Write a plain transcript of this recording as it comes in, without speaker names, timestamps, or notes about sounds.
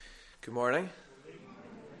Good morning,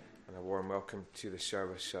 and a warm welcome to the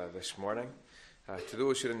service this morning. To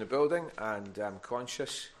those who are in the building, and I'm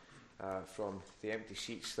conscious from the empty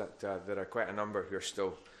seats that there are quite a number who are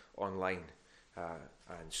still online,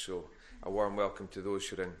 and so a warm welcome to those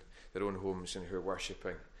who are in their own homes and who are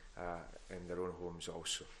worshipping in their own homes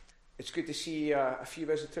also. It's good to see a few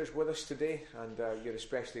visitors with us today, and you're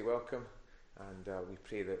especially welcome, and we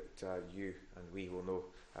pray that you and we will know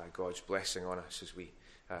God's blessing on us as we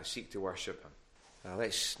seek to worship Him.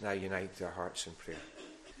 Let's now unite our hearts in prayer.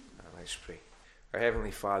 Let's pray. Our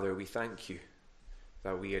Heavenly Father, we thank you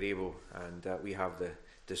that we are able and we have the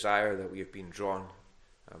desire that we have been drawn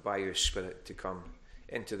by your Spirit to come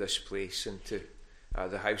into this place, into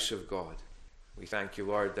the house of God. We thank you,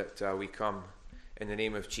 Lord, that we come in the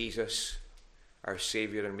name of Jesus, our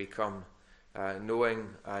Saviour, and we come knowing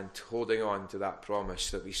and holding on to that promise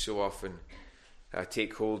that we so often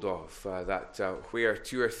take hold of, that where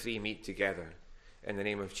two or three meet together in the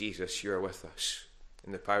name of Jesus, you are with us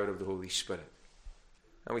in the power of the Holy Spirit.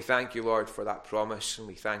 And we thank you, Lord, for that promise, and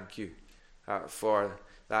we thank you for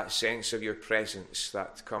that sense of your presence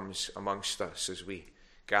that comes amongst us as we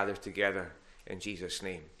gather together in Jesus'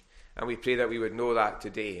 name. And we pray that we would know that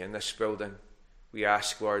today in this building. We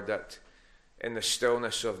ask, Lord, that in the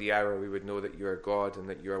stillness of the hour we would know that you are God and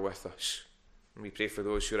that you are with us. And we pray for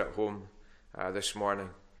those who are at home this morning,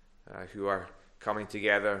 who are coming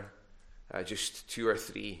together, just two or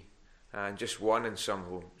three, and just one in some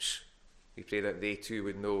homes. We pray that they too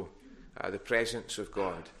would know the presence of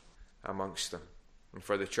God amongst them. And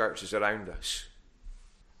for the churches around us,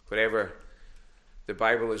 wherever the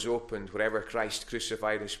Bible is opened, wherever Christ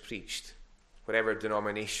crucified is preached, whatever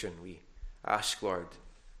denomination, we ask, Lord,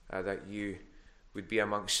 that you would be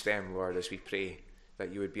amongst them, Lord, as we pray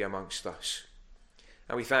that you would be amongst us.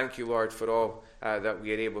 And we thank you, Lord, for all that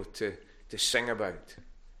we are able to sing about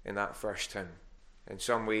in that first hymn. In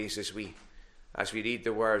some ways, as we read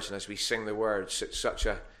the words and as we sing the words, it's such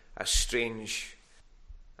a strange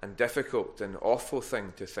and difficult and awful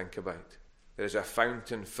thing to think about. There is a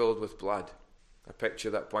fountain filled with blood, a picture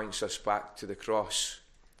that points us back to the cross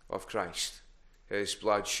of Christ, his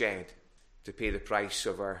blood shed to pay the price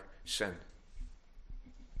of our sin.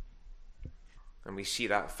 And we see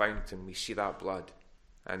that fountain, we see that blood,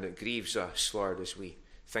 and it grieves us, Lord, as we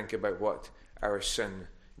think about what our sin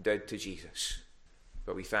did to Jesus.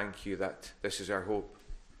 But we thank you that this is our hope.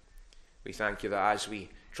 We thank you that as we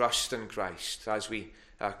trust in Christ, as we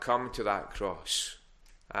come to that cross,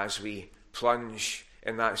 as we plunge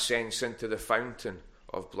in that sense into the fountain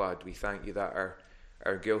of blood, we thank you that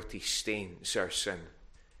our guilty stains, our sin,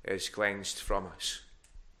 is cleansed from us.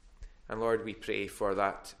 And Lord, we pray for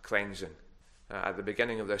that cleansing. At the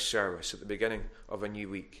beginning of this service, at the beginning of a new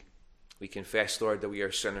week, we confess, Lord, that we are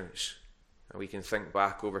sinners. And we can think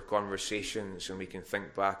back over conversations, and we can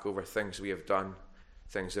think back over things we have done,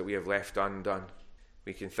 things that we have left undone.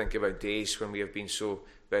 We can think about days when we have been so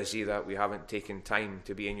busy that we haven't taken time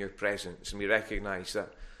to be in your presence. And we recognize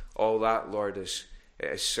that all that, Lord, is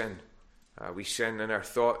sin. We sin in our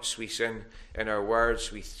thoughts, we sin in our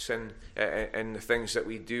words, we sin in the things that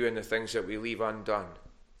we do and the things that we leave undone.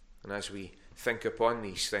 And as we think upon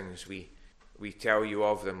these things, we tell you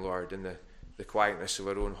of them, Lord, in the quietness of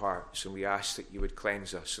our own hearts, and we ask that you would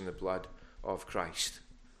cleanse us in the blood of Christ.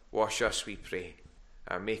 Wash us, we pray,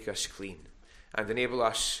 and make us clean, and enable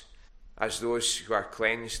us, as those who are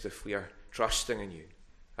cleansed, if we are trusting in you,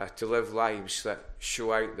 to live lives that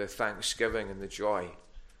show out the thanksgiving and the joy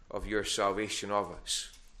of your salvation of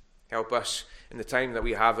us. Help us in the time that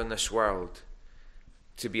we have in this world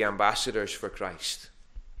to be ambassadors for Christ,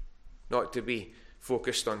 not to be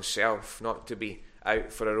focused on self, not to be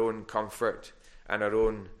out for our own comfort and our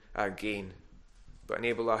own gain, but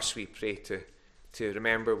enable us, we pray, to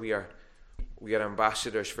remember we are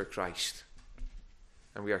ambassadors for Christ,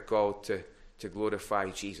 and we are called to glorify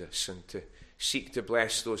Jesus and to seek to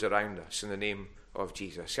bless those around us in the name of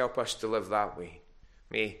Jesus. Help us to live that way.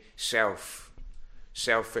 May selfish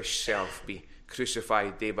self be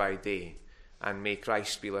crucified day by day, and may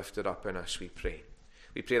Christ be lifted up in us, we pray.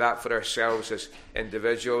 We pray that for ourselves as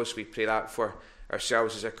individuals. We pray that for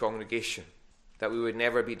ourselves as a congregation, that we would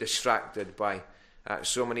never be distracted by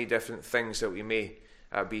so many different things that we may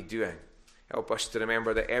be doing. Help us to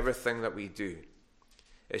remember that everything that we do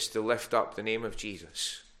is to lift up the name of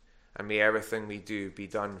Jesus, and may everything we do be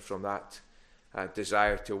done from that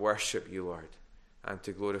desire to worship you, Lord, and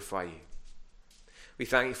to glorify you. We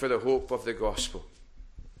thank you for the hope of the gospel.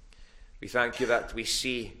 We thank you that we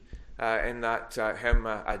see in that hymn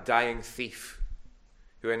a dying thief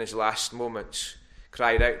who in his last moments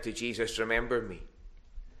cried out to Jesus, "Remember me."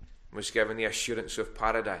 and was given the assurance of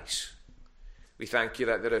paradise. We thank you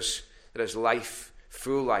that there is life,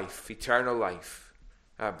 full life, eternal life,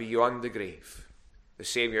 beyond the grave. The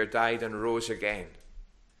Saviour died and rose again.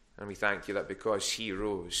 And we thank you that because he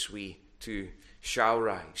rose, we too shall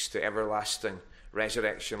rise to everlasting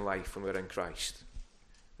resurrection life when we're in Christ.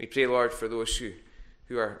 We pray, Lord, for those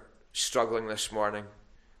who are struggling this morning.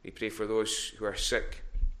 We pray for those who are sick,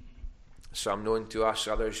 some known to us,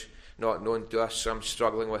 others not known to us, some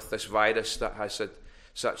struggling with this virus that has had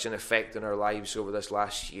such an effect on our lives over this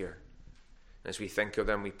last year. As we think of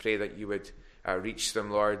them, we pray that you would reach them,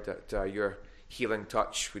 Lord, that your healing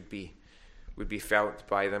touch would be felt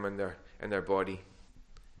by them in their body.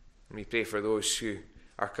 And we pray for those who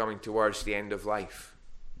are coming towards the end of life.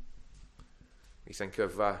 We think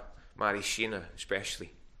of Mary Sheena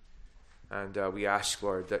especially. And we ask,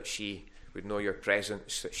 Lord, that she would know your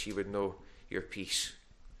presence, that she would know your peace.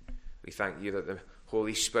 We thank you that the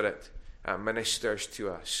Holy Spirit ministers to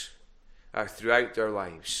us throughout our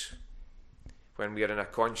lives when we are in a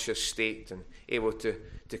conscious state and able to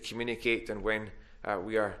communicate, and when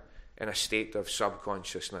we are in a state of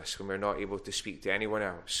subconsciousness, when we're not able to speak to anyone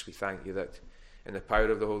else. We thank you that in the power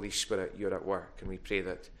of the Holy Spirit you're at work, and we pray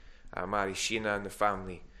that Mary Sheena and the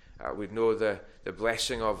family would know the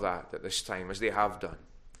blessing of that at this time, as they have done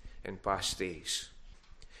in past days.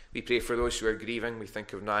 We pray for those who are grieving. We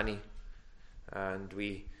think of Nanny, and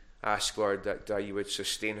we ask, Lord, that you would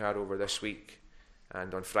sustain her over this week,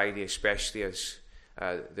 and on Friday especially, as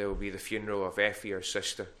there will be the funeral of Effie, her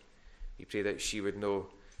sister. We pray that she would know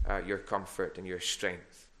your comfort and your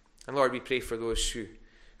strength. And Lord, we pray for those who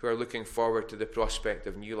are looking forward to the prospect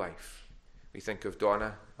of new life. We think of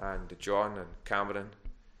Donna and John and Cameron.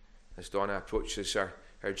 As Donna approaches her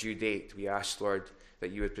due date, we ask, Lord,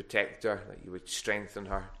 that you would protect her, that you would strengthen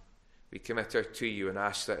her. We commit her to you and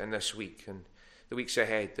ask that in this week and the weeks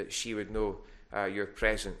ahead that she would know your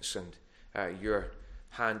presence and your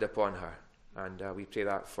hand upon her. And we pray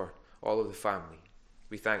that for all of the family.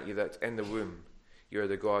 We thank you that in the womb you are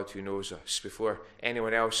the God who knows us. Before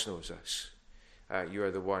anyone else knows us, you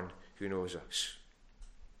are the one who knows us.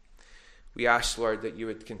 We ask, Lord, that you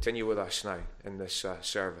would continue with us now in this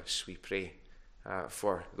service. We pray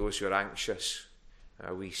for those who are anxious.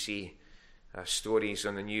 We see stories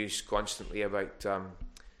on the news constantly about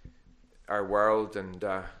our world and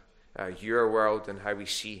your world, and how we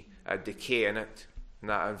see a decay in it, in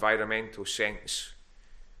that environmental sense.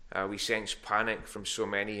 We sense panic from so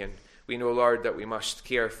many, and we know, Lord, that we must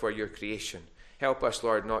care for your creation. Help us,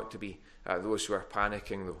 Lord, not to be those who are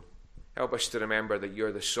panicking, though. Help us to remember that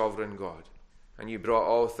you're the sovereign God, and you brought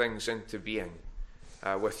all things into being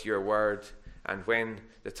with your word, and when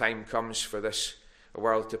the time comes for this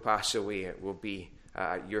world to pass away, it will be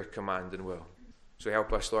at your command and will. So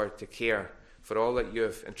help us, Lord, to care for all that you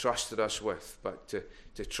have entrusted us with, but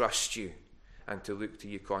to trust you and to look to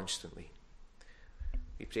you constantly.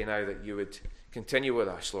 We pray now that you would continue with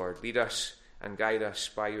us, Lord. Lead us and guide us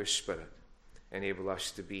by your Spirit. Enable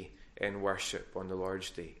us to be in worship on the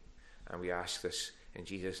Lord's day. And we ask this in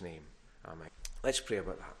Jesus' name. Amen. Let's pray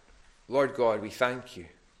about that. Lord God, we thank you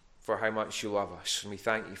for how much you love us, and we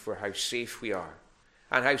thank you for how safe we are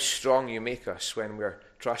and how strong you make us when we're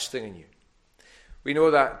trusting in you. We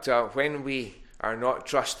know that when we are not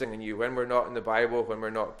trusting in you, when we're not in the Bible, when we're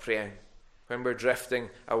not praying, when we're drifting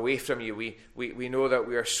away from you, we know that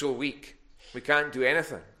we are so weak. We can't do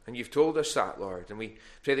anything. And you've told us that, Lord. And we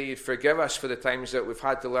pray that you'd forgive us for the times that we've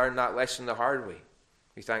had to learn that lesson the hard way.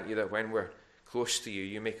 We thank you that when we're close to you,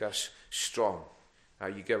 you make us strong.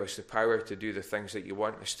 You give us the power to do the things that you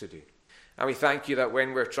want us to do. And we thank you that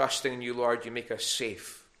when we're trusting in you, Lord, you make us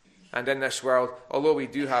safe. And in this world, although we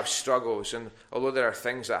do have struggles, and although there are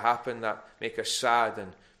things that happen that make us sad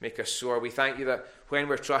and make us sore, we thank you that when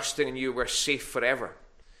we're trusting in you, we're safe forever.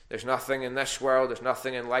 There's nothing in this world, there's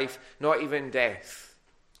nothing in life, not even death,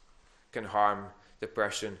 can harm the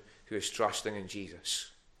person who is trusting in Jesus.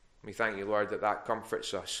 We thank you, Lord, that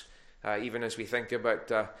comforts us. Even as we think about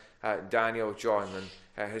Daniel John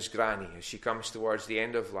and his granny, as she comes towards the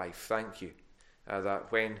end of life, thank you that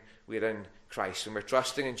when we're in Christ and we're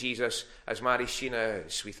trusting in Jesus, as Mary Sheena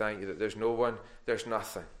is, we thank you that there's no one, there's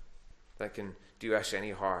nothing that can do us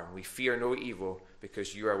any harm. We fear no evil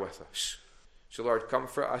because you are with us. So Lord,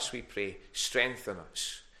 comfort us, we pray, strengthen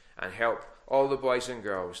us, and help all the boys and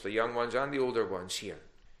girls, the young ones and the older ones here,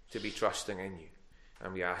 to be trusting in you.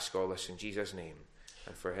 And we ask all this in Jesus' name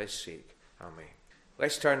and for his sake. Amen.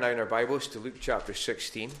 Let's turn now in our Bibles to Luke chapter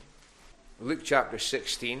 16. Luke chapter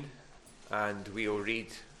 16, and we'll read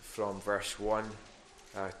from verse 1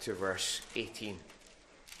 to verse 18.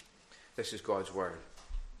 This is God's word.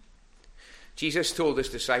 Jesus told his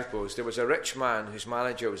disciples there was a rich man whose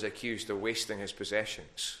manager was accused of wasting his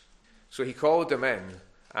possessions. So he called him in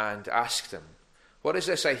and asked him, "What is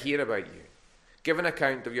this I hear about you? Give an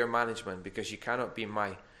account of your management, because you cannot be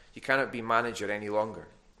manager any longer."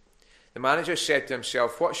 The manager said to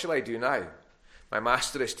himself, "What shall I do now? My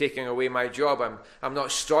master is taking away my job. I'm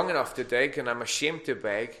not strong enough to dig, and I'm ashamed to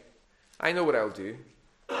beg. I know what I'll do,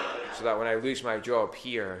 so that when I lose my job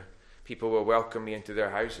here, people will welcome me into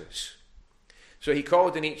their houses." So he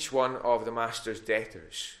called in each one of the master's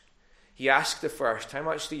debtors. He asked the first, "How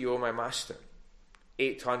much do you owe my master?"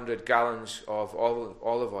 800 gallons of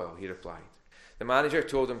olive oil, he replied. The manager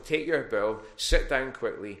told him, "Take your bill, sit down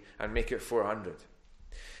quickly, and make it 400.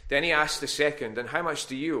 Then he asked the second, "And how much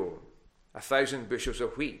do you owe?" 1,000 bushels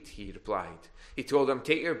of wheat, he replied. He told him,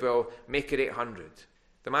 "Take your bill, make it 800.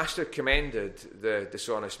 The master commended the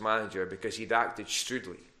dishonest manager because he'd acted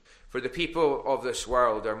shrewdly. For the people of this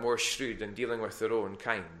world are more shrewd in dealing with their own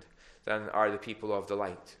kind than are the people of the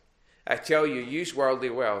light. I tell you, use worldly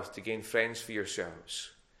wealth to gain friends for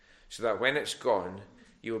yourselves, so that when it's gone,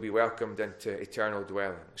 you will be welcomed into eternal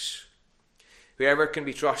dwellings. Whoever can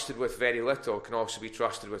be trusted with very little can also be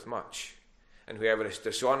trusted with much, and whoever is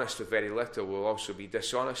dishonest with very little will also be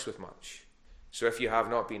dishonest with much. So if you have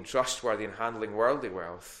not been trustworthy in handling worldly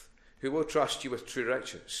wealth, who will trust you with true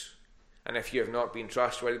riches? And if you have not been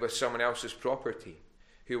trustworthy with someone else's property,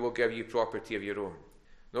 who will give you property of your own?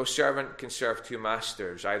 No servant can serve two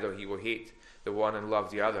masters. Either he will hate the one and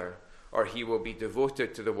love the other, or he will be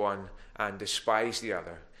devoted to the one and despise the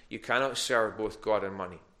other. You cannot serve both God and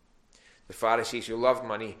money." The Pharisees, who loved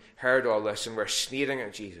money, heard all this and were sneering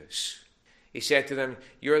at Jesus. He said to them,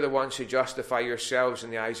 "You are the ones who justify yourselves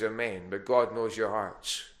in the eyes of men, but God knows your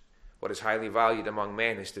hearts. What is highly valued among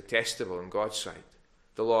men is detestable in God's sight.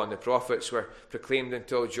 The law and the prophets were proclaimed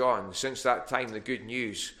until John. Since that time, the good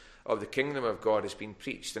news of the kingdom of God has been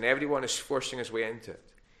preached, and everyone is forcing his way into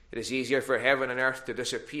it. It is easier for heaven and earth to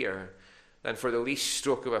disappear than for the least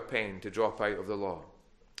stroke of a pen to drop out of the law.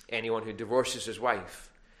 Anyone who divorces his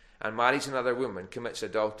wife and marries another woman commits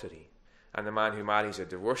adultery, and the man who marries a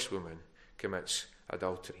divorced woman commits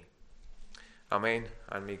adultery." Amen,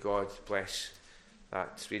 and may God bless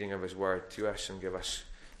that reading of his word to us and give us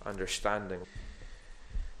understanding.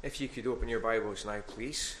 If you could open your Bibles now,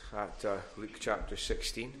 please, at Luke chapter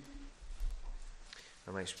 16.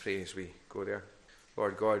 And let's pray as we go there.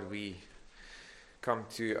 Lord God, we come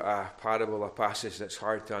to a parable, a passage that's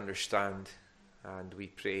hard to understand, and we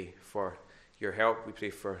pray for your help. We pray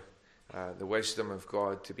for the wisdom of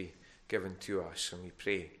God to be given to us, and we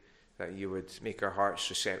pray that you would make our hearts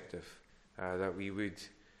receptive, that we would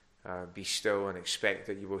be still and expect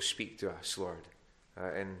that you will speak to us, Lord,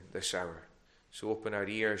 in this hour. So open our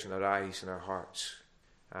ears and our eyes and our hearts,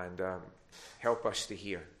 and help us to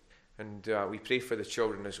hear. And we pray for the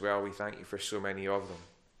children as well. We thank you for so many of them.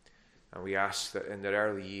 And we ask that in their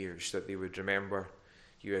early years that they would remember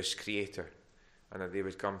you as Creator, and that they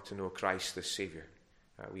would come to know Christ as Saviour.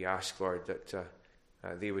 We ask, Lord, that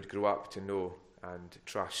they would grow up to know and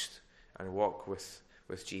trust and walk with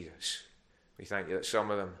Jesus. We thank you that some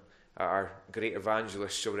of them are great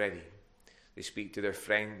evangelists already. They speak to their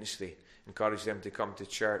friends, they encourage them to come to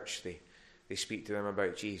church, they speak to them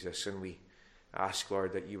about Jesus, and we ask,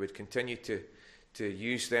 Lord, that you would continue to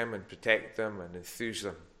use them and protect them and enthuse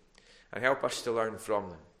them, and help us to learn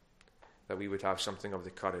from them, that we would have something of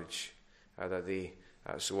the courage that they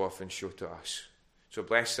so often show to us. So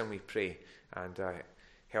bless them, we pray, and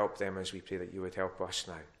help them as we pray that you would help us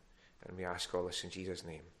now. And we ask all this in Jesus'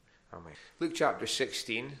 name. Amen. Luke chapter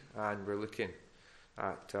 16, and we're looking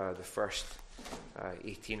at the first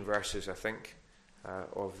 18 verses, I think,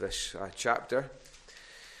 of this chapter.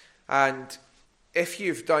 And if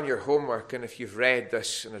you've done your homework and if you've read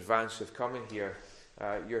this in advance of coming here,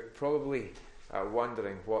 you're probably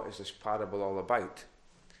wondering, what is this parable all about?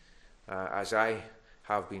 As I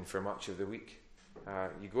have been for much of the week.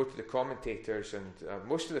 You go to the commentators, and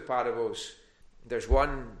most of the parables, there's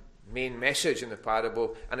one main message in the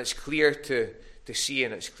parable, and it's clear to see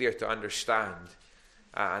and it's clear to understand.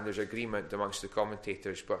 And there's agreement amongst the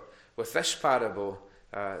commentators. But with this parable,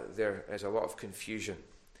 there is a lot of confusion.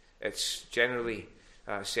 It's generally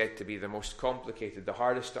said to be the most complicated, the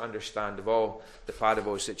hardest to understand of all the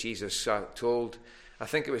parables that Jesus told. I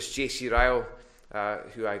think it was J.C. Ryle,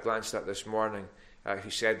 who I glanced at this morning, who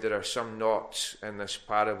said there are some knots in this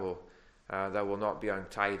parable that will not be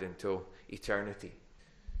untied until eternity.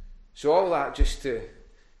 So all that just to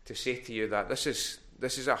say to you that this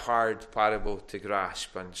is a hard parable to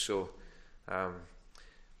grasp, and so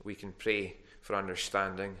we can pray for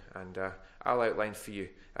understanding, and I'll outline for you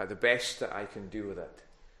the best that I can do with it,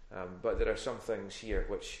 But there are some things here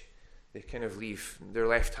which they kind of they're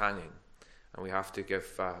left hanging, and we have to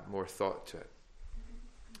give more thought to it.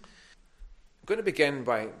 I'm going to begin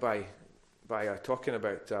by talking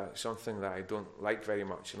about something that I don't like very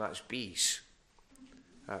much, and that's bees.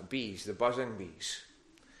 Bees, the buzzing bees.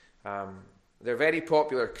 They're very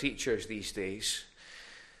popular creatures these days,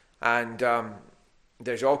 and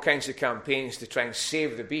there's all kinds of campaigns to try and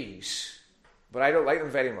save the bees, but I don't like them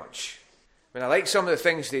very much. I mean, I like some of the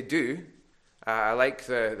things they do. I like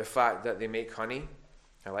the fact that they make honey.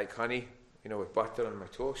 I like honey, with butter on my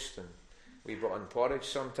toast, and we put on porridge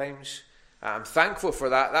sometimes. I'm thankful for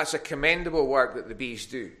that. That's a commendable work that the bees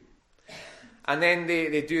do. And then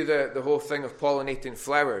they do the whole thing of pollinating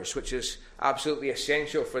flowers, which is absolutely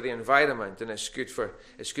essential for the environment, and it's good for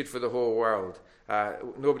the whole world.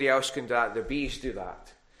 Nobody else can do that. The bees do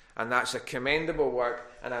that. And that's a commendable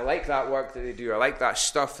work, and I like that work that they do. I like that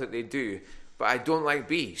stuff that they do, but I don't like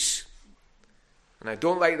bees. And I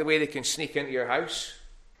don't like the way they can sneak into your house.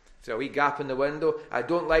 There's a wee gap in the window. I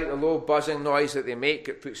don't like the low buzzing noise that they make.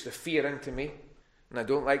 It puts the fear into me. And I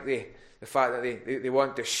don't like the fact that they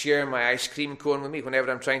want to share my ice cream cone with me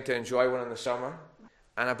whenever I'm trying to enjoy one in the summer.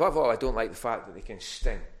 And above all, I don't like the fact that they can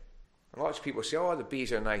sting. And lots of people say, the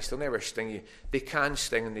bees are nice. They'll never sting you. They can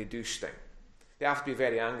sting, and they do sting. They have to be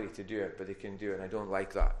very angry to do it, but they can do it, and I don't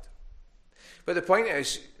like that. But the point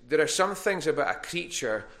is, there are some things about a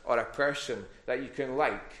creature or a person that you can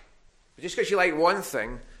like. But just because you like one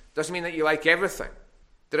thing doesn't mean that you like everything.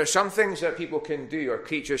 There are some things that people can do or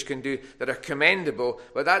creatures can do that are commendable,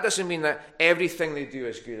 but that doesn't mean that everything they do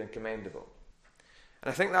is good and commendable.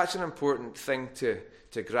 And I think that's an important thing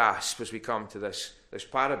to grasp as we come to this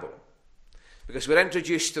parable. Because we're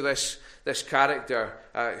introduced to this character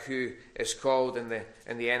who is called in the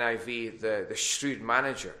NIV the shrewd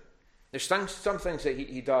manager. There's some things that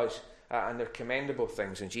he does, and they're commendable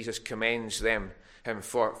things, and Jesus commends him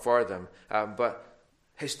for them. But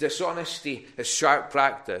his dishonesty, his sharp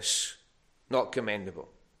practice, not commendable.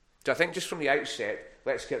 So I think just from the outset,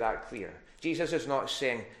 let's get that clear. Jesus is not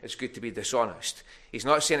saying it's good to be dishonest. He's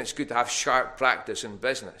not saying it's good to have sharp practice in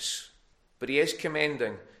business. But he is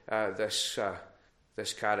commending this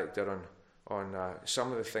character on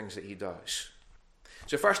some of the things that he does.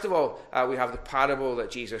 So first of all, we have the parable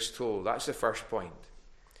that Jesus told. That's the first point.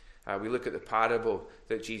 We look at the parable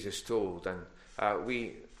that Jesus told, and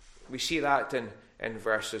we see that in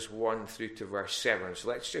verses 1 through to verse 7. So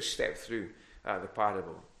let's just step through the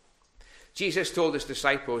parable. Jesus told his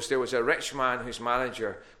disciples there was a rich man whose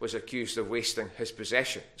manager was accused of wasting his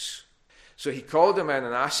possessions. So he called him in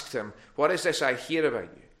and asked him, "What is this I hear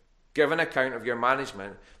about you? Give an account of your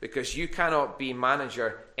management, because you cannot be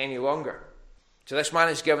manager any longer." So this man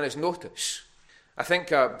is given his notice. I think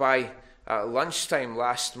by lunchtime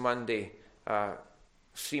last Monday,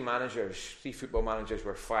 3 football managers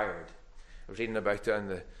were fired. I was reading about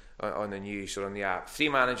it on the news or on the app. 3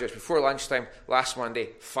 managers before lunchtime last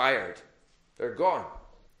Monday fired. They're gone.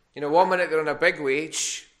 1 minute they're on a big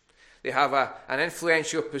wage. They have an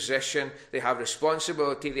influential position. They have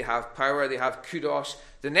responsibility. They have power. They have kudos.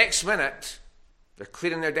 The next minute, they're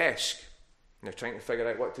clearing their desk. And they're trying to figure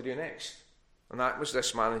out what to do next. And that was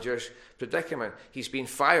this manager's predicament. He's been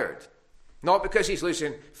fired. Not because he's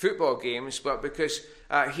losing football games, but because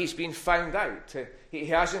he's been found out. He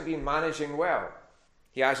hasn't been managing well.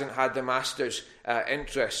 He hasn't had the master's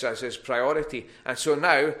interests as his priority. And so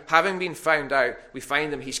now, having been found out, we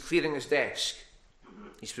find him, he's clearing his desk.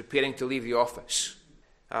 He's preparing to leave the office.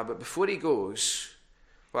 But before he goes,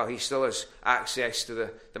 while he still has access to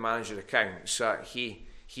the manager's accounts,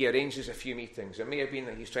 he arranges a few meetings. It may have been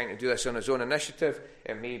that he's trying to do this on his own initiative.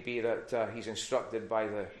 It may be that he's instructed by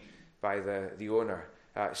the owner,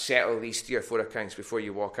 settle these 3 or 4 accounts before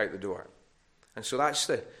you walk out the door. And so that's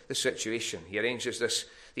the situation. He arranges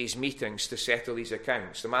these meetings to settle these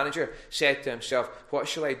accounts. The manager said to himself, "What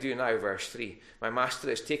shall I do now?" Verse 3. "My master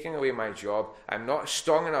is taking away my job. I'm not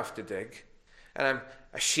strong enough to dig, and I'm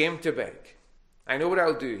ashamed to beg. I know what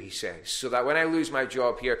I'll do," he says, "so that when I lose my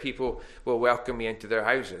job here, people will welcome me into their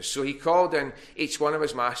houses." So he called in each one of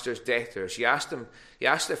his master's debtors. He asked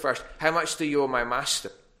the first, "How much do you owe my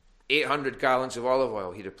master?" 800 gallons of olive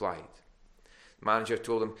oil, he replied. The manager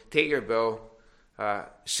told him, "Take your bill,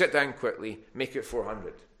 sit down quickly, make it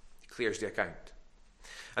 400. He clears the account.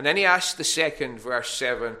 And then he asked the second, verse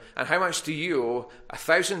 7, "And how much do you owe?"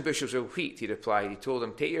 1,000 bushels of wheat, he replied. He told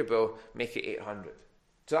him, "Take your bill, make it 800.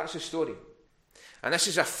 So that's the story. And this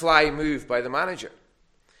is a fly move by the manager.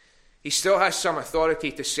 He still has some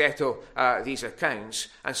authority to settle these accounts,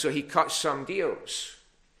 and so he cuts some deals.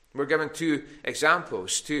 We're given two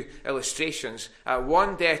examples, two illustrations.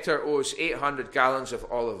 One debtor owes 800 gallons of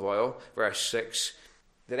olive oil, verse 6.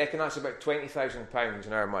 They reckon that's about £20,000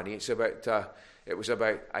 in our money. It was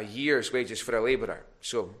about a year's wages for a labourer.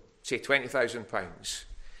 So, say £20,000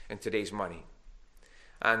 in today's money.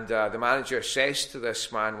 And the manager says to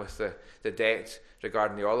this man with the debt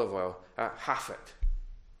regarding the olive oil, half it.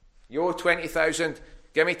 You owe 20,000,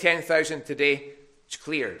 give me 10,000 today, it's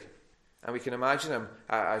cleared. And we can imagine him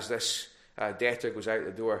as this debtor goes out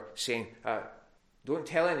the door saying, don't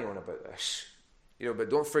tell anyone about this, but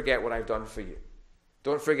don't forget what I've done for you.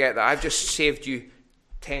 Don't forget that I've just saved you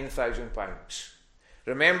 £10,000.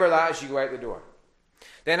 Remember that as you go out the door.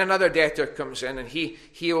 Then another debtor comes in and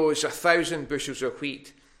he owes 1,000 bushels of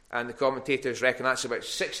wheat, and the commentators reckon that's about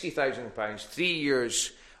 £60,000, 3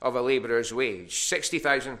 years of a labourer's wage,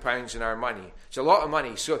 £60,000 in our money. It's a lot of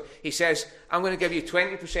money. So he says, I'm going to give you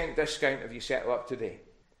 20% discount if you settle up today.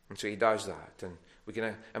 And so he does that. And we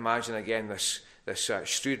can imagine again this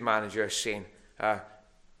shrewd manager saying,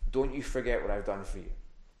 don't you forget what I've done for you.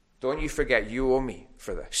 Don't you forget you owe me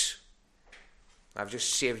for this. I've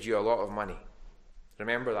just saved you a lot of money.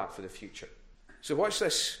 Remember that for the future. So what's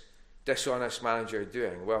this dishonest manager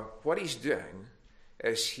doing? Well, what he's doing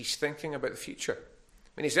is he's thinking about the future.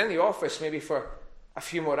 I mean, he's in the office maybe for a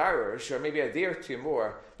few more hours or maybe a day or two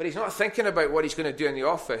more, but he's not thinking about what he's going to do in the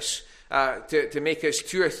office to make his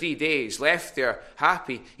 2 or 3 days left there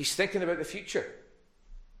happy. He's thinking about the future.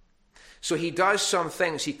 So he does some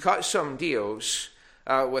things. He cuts some deals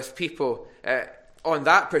with people on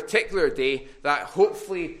that particular day that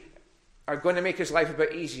hopefully are going to make his life a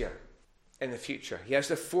bit easier in the future. He has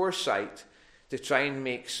the foresight to try and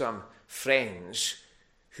make some friends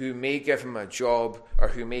who may give him a job or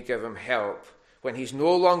who may give him help when he's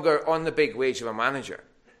no longer on the big wage of a manager,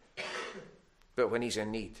 but when he's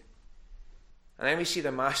in need. And then we see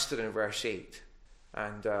the master in verse 8,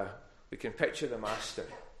 and we can picture the master,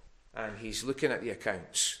 and he's looking at the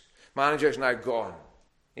accounts. Manager's now gone.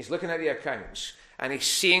 He's looking at the accounts, and he's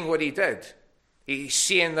seeing what he did. He's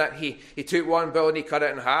seeing that he took one bill and he cut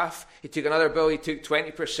it in half. He took another bill, he took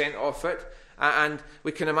 20% off it. And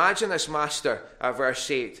we can imagine this master,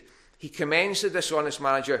 verse 8, he commends the dishonest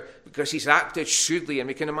manager because he's acted shrewdly. And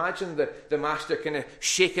we can imagine the master kind of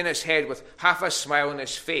shaking his head with half a smile on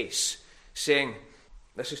his face, saying,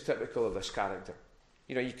 this is typical of this character.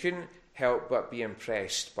 You couldn't help but be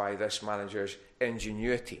impressed by this manager's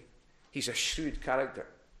ingenuity. He's a shrewd character.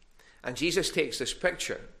 And Jesus takes this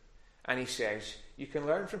picture and he says, you can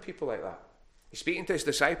learn from people like that. He's speaking to his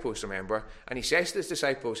disciples, remember, and he says to his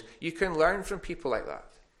disciples, you can learn from people like that.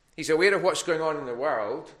 He's aware of what's going on in the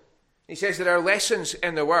world. He says there are lessons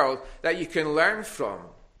in the world that you can learn from.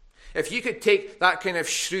 If you could take that kind of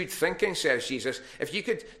shrewd thinking, says Jesus, if you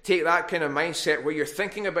could take that kind of mindset where you're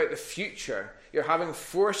thinking about the future, you're having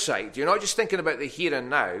foresight, you're not just thinking about the here and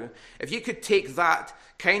now, if you could take that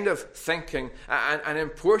kind of thinking and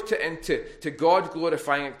import it into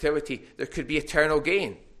God-glorifying activity, there could be eternal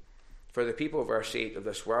gain. For the people, verse 8, of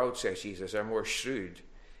this world, says Jesus, are more shrewd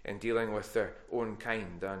in dealing with their own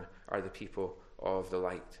kind than are the people of the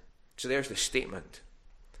light. So there's the statement.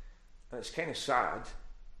 And it's kind of sad,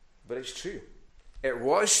 but it's true. It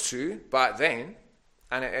was true back then,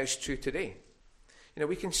 and it is true today.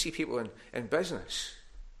 We can see people in business.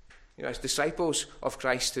 As disciples of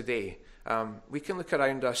Christ today, we can look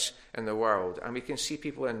around us in the world, and we can see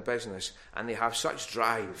people in business, and they have such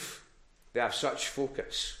drive. They have such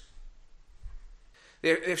focus.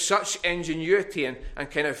 They have such ingenuity and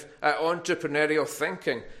kind of entrepreneurial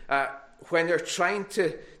thinking when they're trying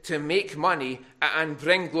to make money and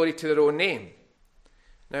bring glory to their own name.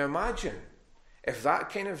 Now imagine if that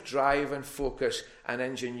kind of drive and focus and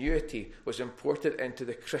ingenuity was imported into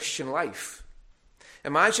the Christian life.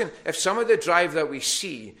 Imagine if some of the drive that we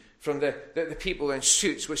see from the people in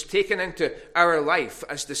suits was taken into our life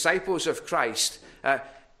as disciples of Christ.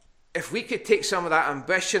 If we could take some of that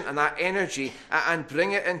ambition and that energy and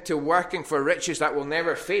bring it into working for riches that will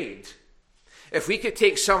never fade. If we could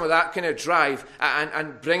take some of that kind of drive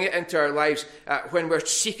and bring it into our lives when we're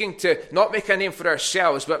seeking to not make a name for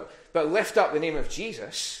ourselves, but lift up the name of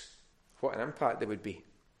Jesus, what an impact there would be.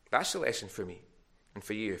 That's the lesson for me and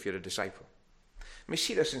for you if you're a disciple. We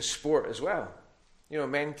see this in sport as well.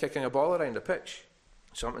 Men kicking a ball around a pitch.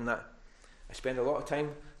 Something that I spend a lot of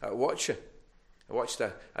time watching. I watched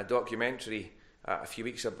a documentary a few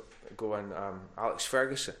weeks ago on Alex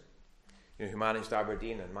Ferguson, who managed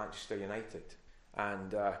Aberdeen and Manchester United.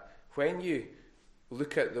 And when you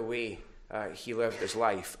look at the way he lived his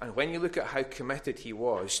life, and when you look at how committed he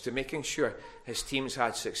was to making sure his teams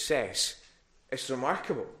had success, it's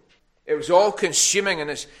remarkable. It was all consuming in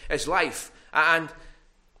his life. And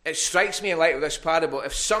it strikes me in light of this parable,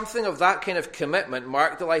 if something of that kind of commitment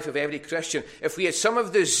marked the life of every Christian, if we had some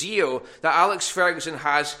of the zeal that Alex Ferguson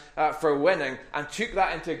has for winning and took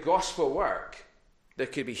that into gospel work, there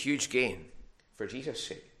could be huge gain for Jesus'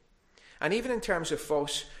 sake. And even in terms of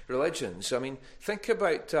false religions, I mean, think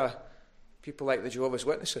about people like the Jehovah's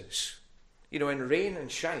Witnesses. You know, in rain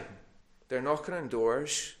and shine, they're knocking on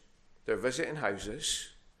doors, they're visiting houses,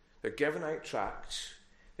 they're giving out tracts,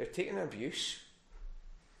 they're taking abuse,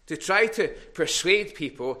 to try to persuade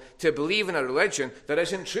people to believe in a religion that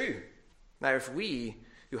isn't true. Now, if we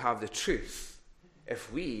who have the truth,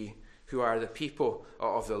 if we who are the people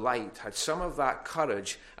of the light had some of that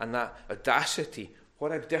courage and that audacity,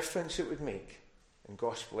 what a difference it would make in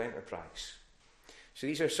gospel enterprise. So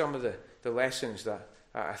these are some of the lessons that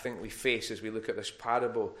I think we face as we look at this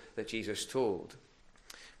parable that Jesus told.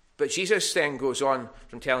 But Jesus then goes on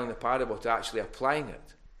from telling the parable to actually applying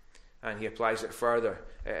it. And he applies it further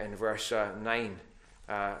in verse 9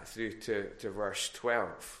 through to verse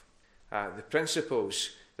 12. The principles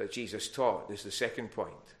that Jesus taught is the second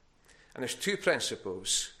point. And there's two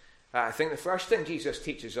principles. I think the first thing Jesus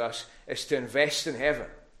teaches us is to invest in heaven.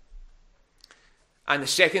 And the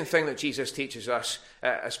second thing that Jesus teaches us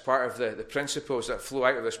as part of the principles that flow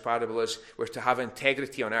out of this parable is we're to have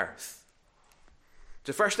integrity on earth.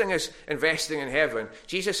 The first thing is investing in heaven.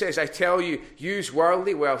 Jesus says, I tell you, use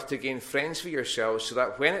worldly wealth to gain friends for yourselves so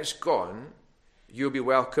that when it's gone, you'll be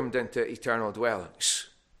welcomed into eternal dwellings.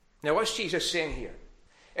 Now, what's Jesus saying here?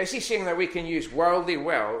 Is he saying that we can use worldly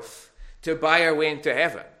wealth to buy our way into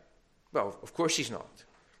heaven? Well, of course he's not.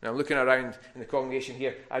 Now, I'm looking around in the congregation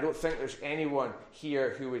here. I don't think there's anyone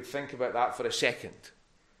here who would think about that for a second.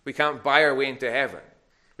 We can't buy our way into heaven.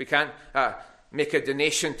 We can't make a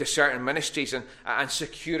donation to certain ministries and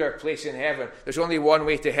secure our place in heaven. There's only one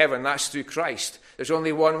way to heaven, that's through Christ. There's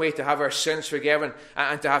only one way to have our sins forgiven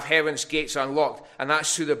and to have heaven's gates unlocked, and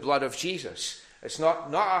that's through the blood of Jesus. It's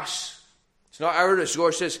not us. It's not our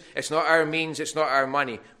resources. It's not our means. It's not our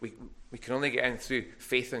money. We can only get in through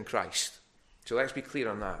faith in Christ. So let's be clear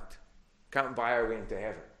on that. Can't buy our way into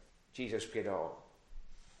heaven. Jesus paid it all.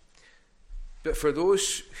 But for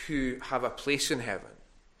those who have a place in heaven,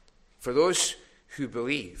 for those who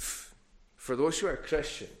believe, for those who are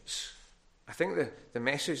Christians, I think the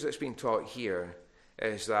message that's been taught here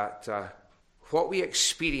is that what we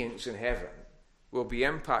experience in heaven will be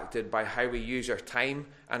impacted by how we use our time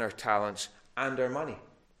and our talents and our money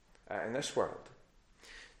in this world.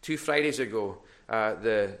 2 Fridays ago,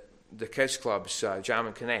 the kids clubs, Jam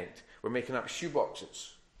and Connect, were making up shoe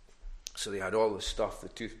boxes. So they had all the stuff, the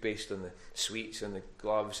toothpaste and the sweets and the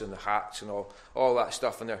gloves and the hats and all that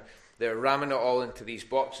stuff, and they're ramming it all into these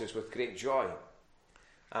boxes with great joy.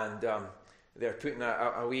 And they're putting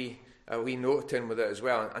a wee note in with it as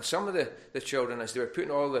well. And some of the children, as they were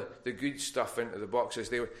putting all the good stuff into the boxes,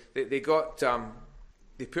 they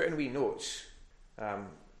put in wee notes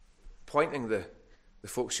pointing the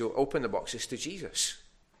folks who open the boxes to Jesus.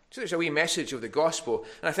 So there's a wee message of the gospel.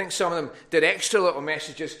 And I think some of them did extra little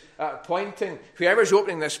messages pointing whoever's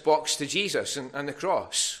opening this box to Jesus and the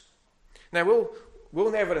cross. Now,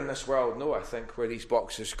 we'll never in this world know, I think, where these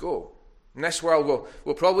boxes go. In this world,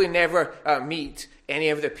 we'll probably never meet any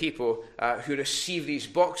of the people who receive these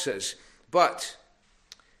boxes. But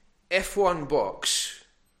if one box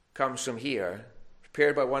comes from here,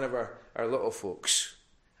 prepared by one of our little folks,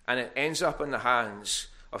 and it ends up in the hands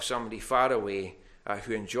of somebody far away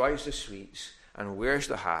who enjoys the sweets and wears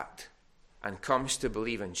the hat and comes to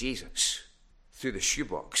believe in Jesus through the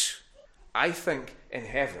shoebox, I think in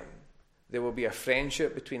heaven there will be a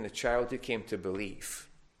friendship between the child who came to believe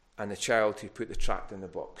and the child who put the tract in the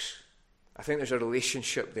box. I think there's a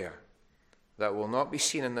relationship there that will not be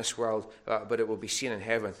seen in this world, but it will be seen in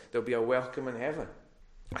heaven. There'll be a welcome in heaven.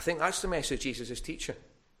 I think that's the message Jesus is teaching.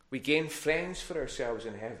 We gain friends for ourselves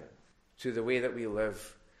in heaven through the way that we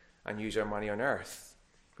live and use our money on earth.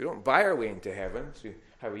 We don't buy our way into heaven through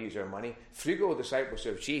how we use our money. Frugal disciples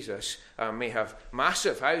of Jesus may have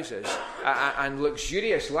massive houses and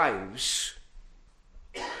luxurious lives,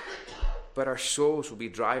 but our souls will be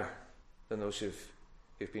drier than those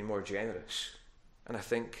who've been more generous. And I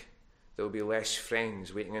think there will be less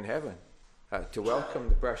friends waiting in heaven to welcome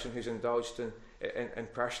the person who's indulged in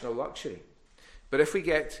personal luxury. But if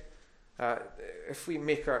we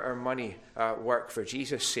make our money work for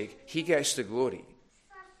Jesus' sake, he gets the glory.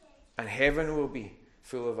 And heaven will be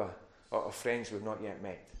full of friends we've not yet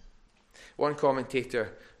met. One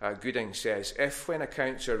commentator, Gooding, says, if when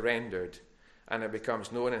accounts are rendered and it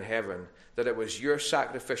becomes known in heaven that it was your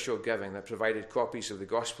sacrificial giving that provided copies of the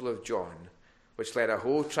Gospel of John, which led a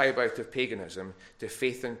whole tribe out of paganism to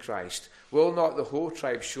faith in Christ, will not the whole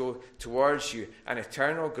tribe show towards you an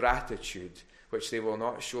eternal gratitude which they will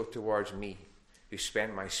not show towards me, who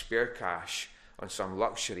spent my spare cash on some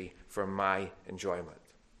luxury for my enjoyment?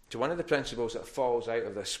 So one of the principles that falls out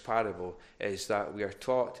of this parable is that we are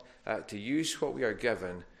taught to use what we are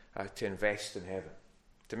given to invest in heaven,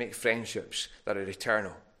 to make friendships that are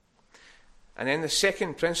eternal. And then the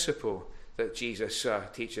second principle that Jesus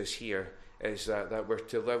teaches here is that we're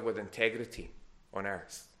to live with integrity on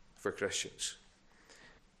earth for Christians.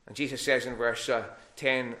 And Jesus says in verse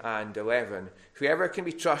 10 and 11, whoever can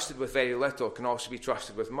be trusted with very little can also be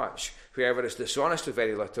trusted with much. Whoever is dishonest with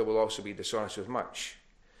very little will also be dishonest with much.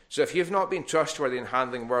 So if you've not been trustworthy in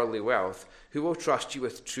handling worldly wealth, who will trust you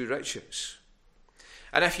with true riches?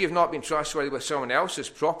 And if you've not been trustworthy with someone else's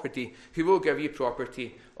property, who will give you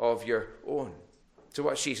property of your own? So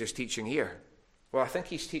what's Jesus teaching here? Well, I think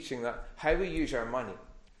he's teaching that how we use our money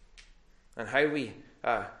and how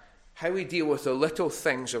we deal with the little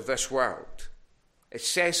things of this world, it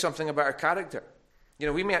says something about our character. You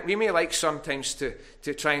know, we may like sometimes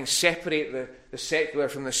to try and separate the secular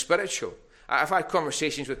from the spiritual. I've had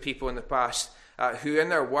conversations with people in the past who in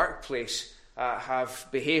their workplace have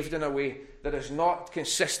behaved in a way that is not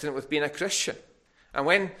consistent with being a Christian. And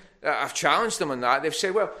when I've challenged them on that, they've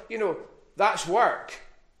said, well, you know, that's work.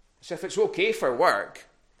 So if it's okay for work,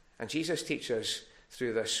 and Jesus teaches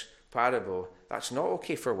through this parable, that's not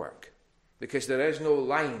okay for work, because there is no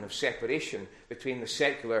line of separation between the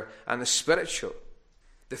secular and the spiritual.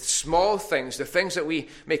 The small things, the things that we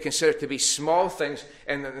may consider to be small things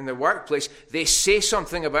in the workplace, they say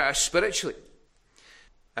something about us spiritually.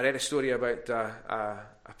 I read a story about the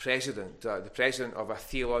president of a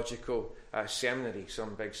theological seminary,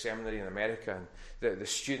 some big seminary in America, and the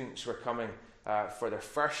students were coming for their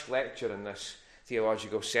first lecture in this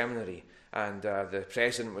theological seminary, and the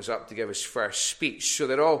president was up to give his first speech. So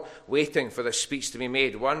they're all waiting for the speech to be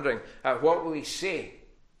made, wondering, what will he say?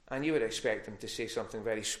 And you would expect him to say something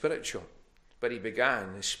very spiritual. But he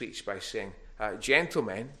began his speech by saying,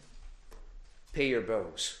 gentlemen, pay your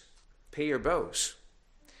bills. Pay your bills.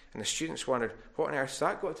 And the students wondered, what on earth's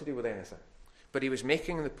that got to do with anything? But he was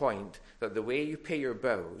making the point that the way you pay your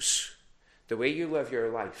bills, the way you live your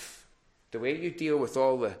life, the way you deal with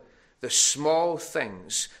all the small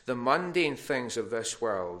things, the mundane things of this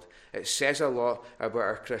world, it says a lot about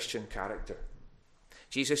our Christian character.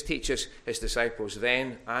 Jesus teaches his disciples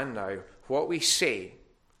then and now what we say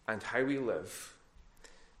and how we live,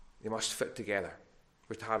 they must fit together.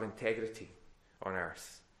 We're to have integrity on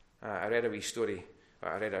earth. I read a wee story.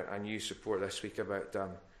 I read a news report this week about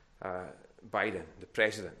Biden, the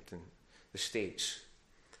president in the States.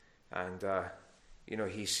 And,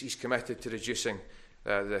 he's committed to reducing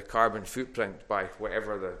the carbon footprint by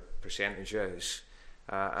whatever the percentage is.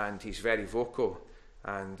 And he's very vocal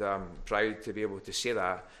and proud to be able to say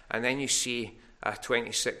that. And then you see a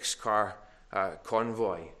 26-car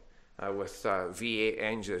convoy with V8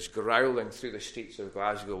 engines growling through the streets of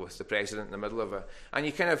Glasgow with the president in the middle of it. And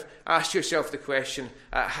you kind of ask yourself the question,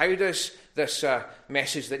 how does this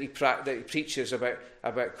message that he preaches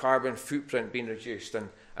about carbon footprint being reduced and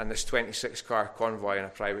this 26-car convoy in a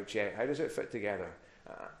private jet, how does it fit together?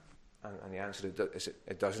 And the answer is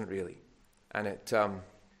it doesn't really. And it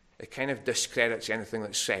kind of discredits anything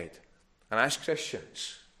that's said. And as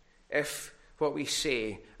Christians, if what we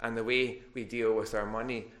say and the way we deal with our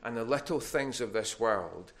money and the little things of this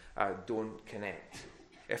world don't connect,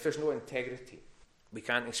 if there's no integrity, we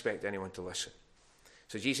can't expect anyone to listen.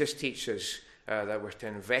 So Jesus teaches that we're to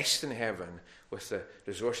invest in heaven with the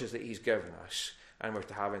resources that he's given us, and we're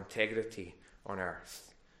to have integrity on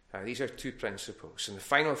earth. These are two principles. And the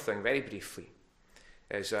final thing, very briefly,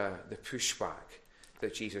 is the pushback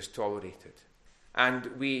that Jesus tolerated. And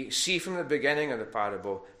we see from the beginning of the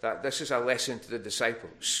parable that this is a lesson to the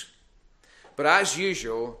disciples. But as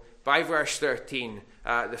usual, by verse 13,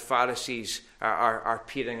 the Pharisees are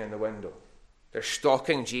peering in the window. They're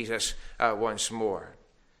stalking Jesus once more.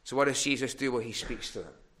 So what does Jesus do? Well, he speaks to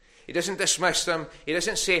them. He doesn't dismiss them. He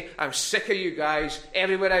doesn't say, I'm sick of you guys.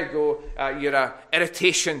 Everywhere I go, you're an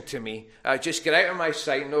irritation to me. Just get out of my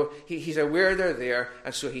sight. No, he's aware they're there,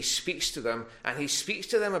 and so he speaks to them. And he speaks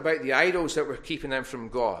to them about the idols that were keeping them from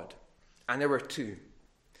God. And there were two.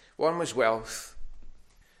 One was wealth,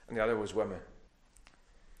 and the other was women.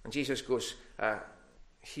 And Jesus goes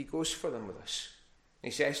for them with this. He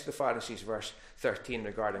says to the Pharisees, verse 13,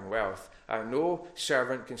 regarding wealth, no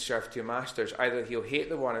servant can serve two masters. Either he'll hate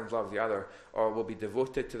the one and love the other, or will be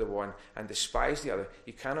devoted to the one and despise the other.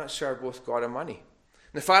 You cannot serve both God and money.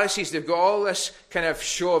 And the Pharisees, they've got all this kind of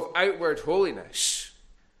show of outward holiness,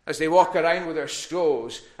 as they walk around with their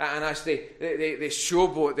scrolls and as they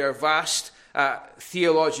showboat their vast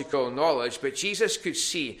theological knowledge. But Jesus could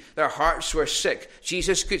see their hearts were sick.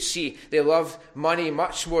 Jesus could see they loved money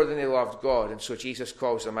much more than they loved God. And so Jesus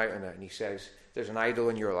calls them out on it, and he says, there's an idol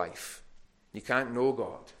in your life. You can't know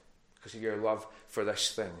God because of your love for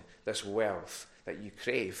this thing, this wealth that you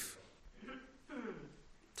crave.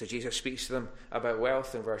 So Jesus speaks to them about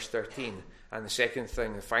wealth in verse 13. And the second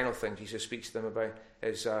thing, the final thing Jesus speaks to them about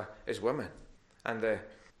is women. And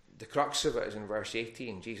the crux of it is in verse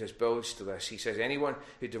 18. Jesus builds to this. He says, anyone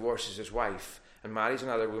who divorces his wife and marries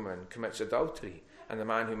another woman commits adultery. And the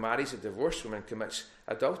man who marries a divorced woman commits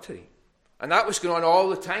adultery. And that was going on all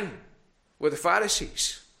the time with the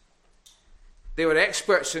Pharisees. They were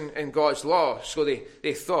experts in God's law, so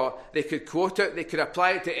they thought they could quote it, they could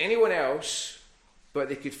apply it to anyone else, but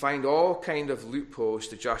they could find all kind of loopholes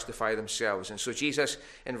to justify themselves. And so Jesus,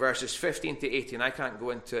 in verses 15 to 18, I can't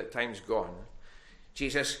go into it, time's gone.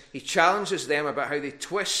 Jesus, he challenges them about how they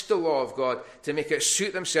twist the law of God to make it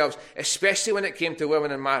suit themselves, especially when it came to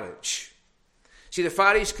women in marriage. See, the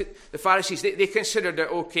Pharisees, they considered it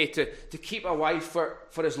okay to keep a wife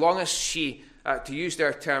for as long as she, to use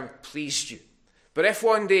their term, pleased you. But if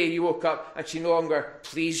one day you woke up and she no longer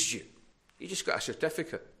pleased you, you just got a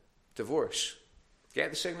certificate, divorce. Get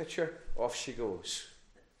the signature, off she goes.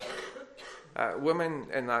 Women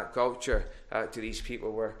in that culture to these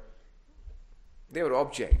people were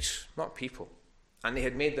objects, not people. And they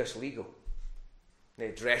had made this legal.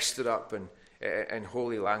 They dressed it up in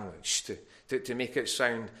holy language to make it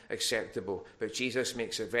sound acceptable. But Jesus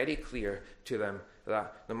makes it very clear to them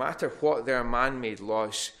that no matter what their man-made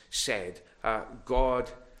laws said, God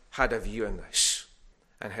had a view on this.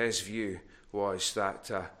 And his view was that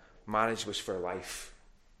marriage was for life.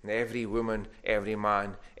 And every woman, every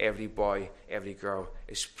man, every boy, every girl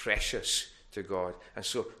is precious to God. And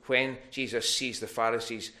so when Jesus sees the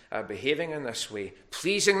Pharisees behaving in this way,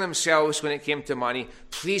 pleasing themselves when it came to money,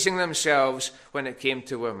 pleasing themselves when it came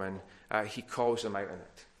to women, he calls them out on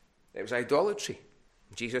it. It was idolatry.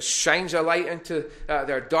 Jesus shines a light into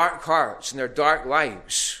their dark hearts and their dark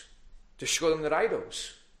lives to show them their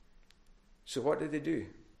idols. So what did they do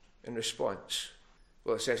in response?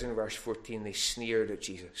 Well, it says in verse 14, they sneered at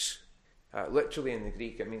Jesus. Literally in the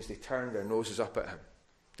Greek, it means they turned their noses up at him.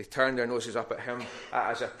 They turned their noses up at him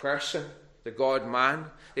as a person, the God-man.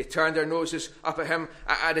 They turned their noses up at him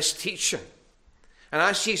at his teaching. And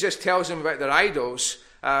as Jesus tells them about their idols,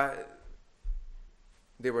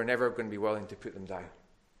 they were never going to be willing to put them down.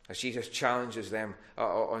 As Jesus challenges them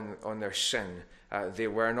on their sin, they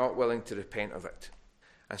were not willing to repent of it.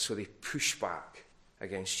 And so they push back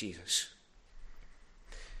against Jesus.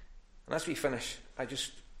 And as we finish, I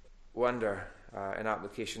just wonder, in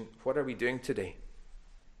application, what are we doing today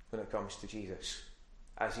when it comes to Jesus?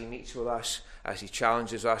 As he meets with us, as he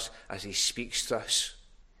challenges us, as he speaks to us.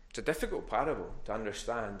 It's a difficult parable to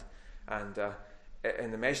understand. And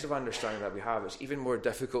in the measure of understanding that we have, it's even more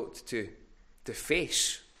difficult to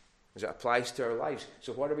face as it applies to our lives.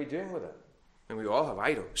 So what are we doing with it? And we all have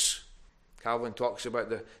idols. Calvin talks about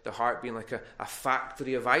the heart being like a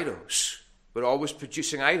factory of idols. We're always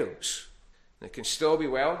producing idols. And it can still be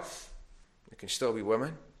wealth. It can still be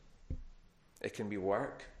women. It can be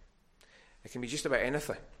work. It can be just about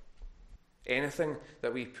anything. Anything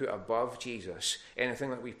that we put above Jesus, anything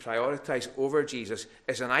that we prioritize over Jesus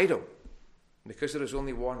is an idol. Because there is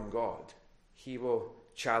only one God, he will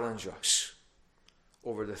challenge us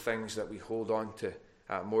over the things that we hold on to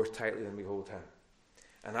more tightly than we hold him.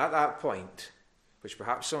 And at that point, which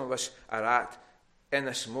perhaps some of us are at in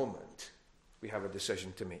this moment, we have a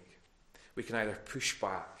decision to make. We can either push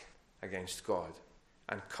back against God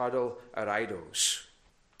and cuddle our idols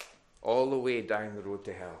all the way down the road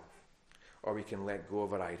to hell, or we can let go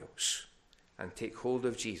of our idols and take hold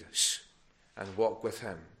of Jesus and walk with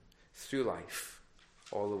him through life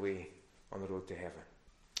all the way on the road to heaven.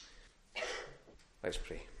 Let's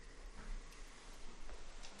pray.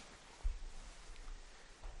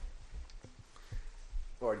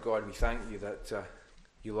 Lord God, we thank you that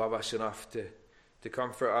you love us enough to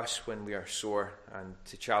comfort us when we are sore and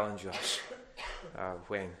to challenge us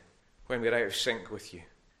when we're out of sync with you.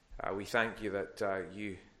 We thank you that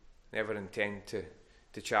you never intend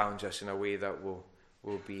to challenge us in a way that will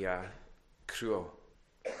be cruel.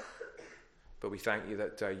 But we thank you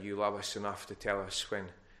that you love us enough to tell us when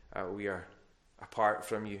we are apart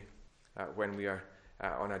from you, when we are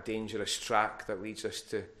on a dangerous track that leads us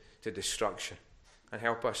to destruction. And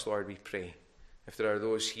help us, Lord, we pray. If there are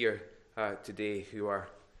those here today who are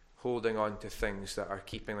holding on to things that are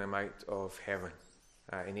keeping them out of heaven,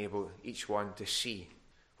 enable each one to see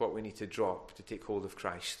what we need to drop to take hold of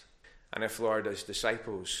Christ. And if, Lord, as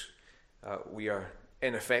disciples, we are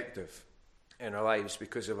ineffective in our lives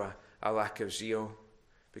because of a lack of zeal,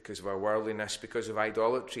 because of our worldliness, because of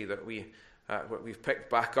idolatry, that we've picked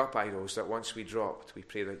back up idols that once we dropped, we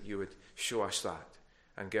pray that you would show us that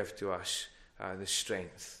and give to us the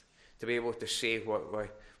strength to be able to say what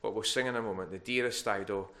we'll sing in a moment: the dearest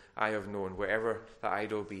idol I have known, wherever that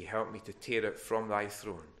idol be, help me to tear it from thy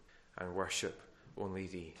throne and worship only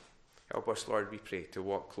thee. Help us, Lord, we pray, to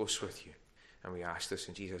walk close with you. And we ask this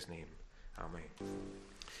in Jesus' name. Amen.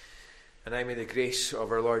 And now may the grace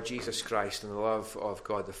of our Lord Jesus Christ and the love of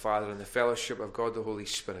God the Father and the fellowship of God the Holy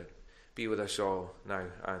Spirit be with us all now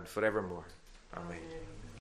and forevermore. Amen.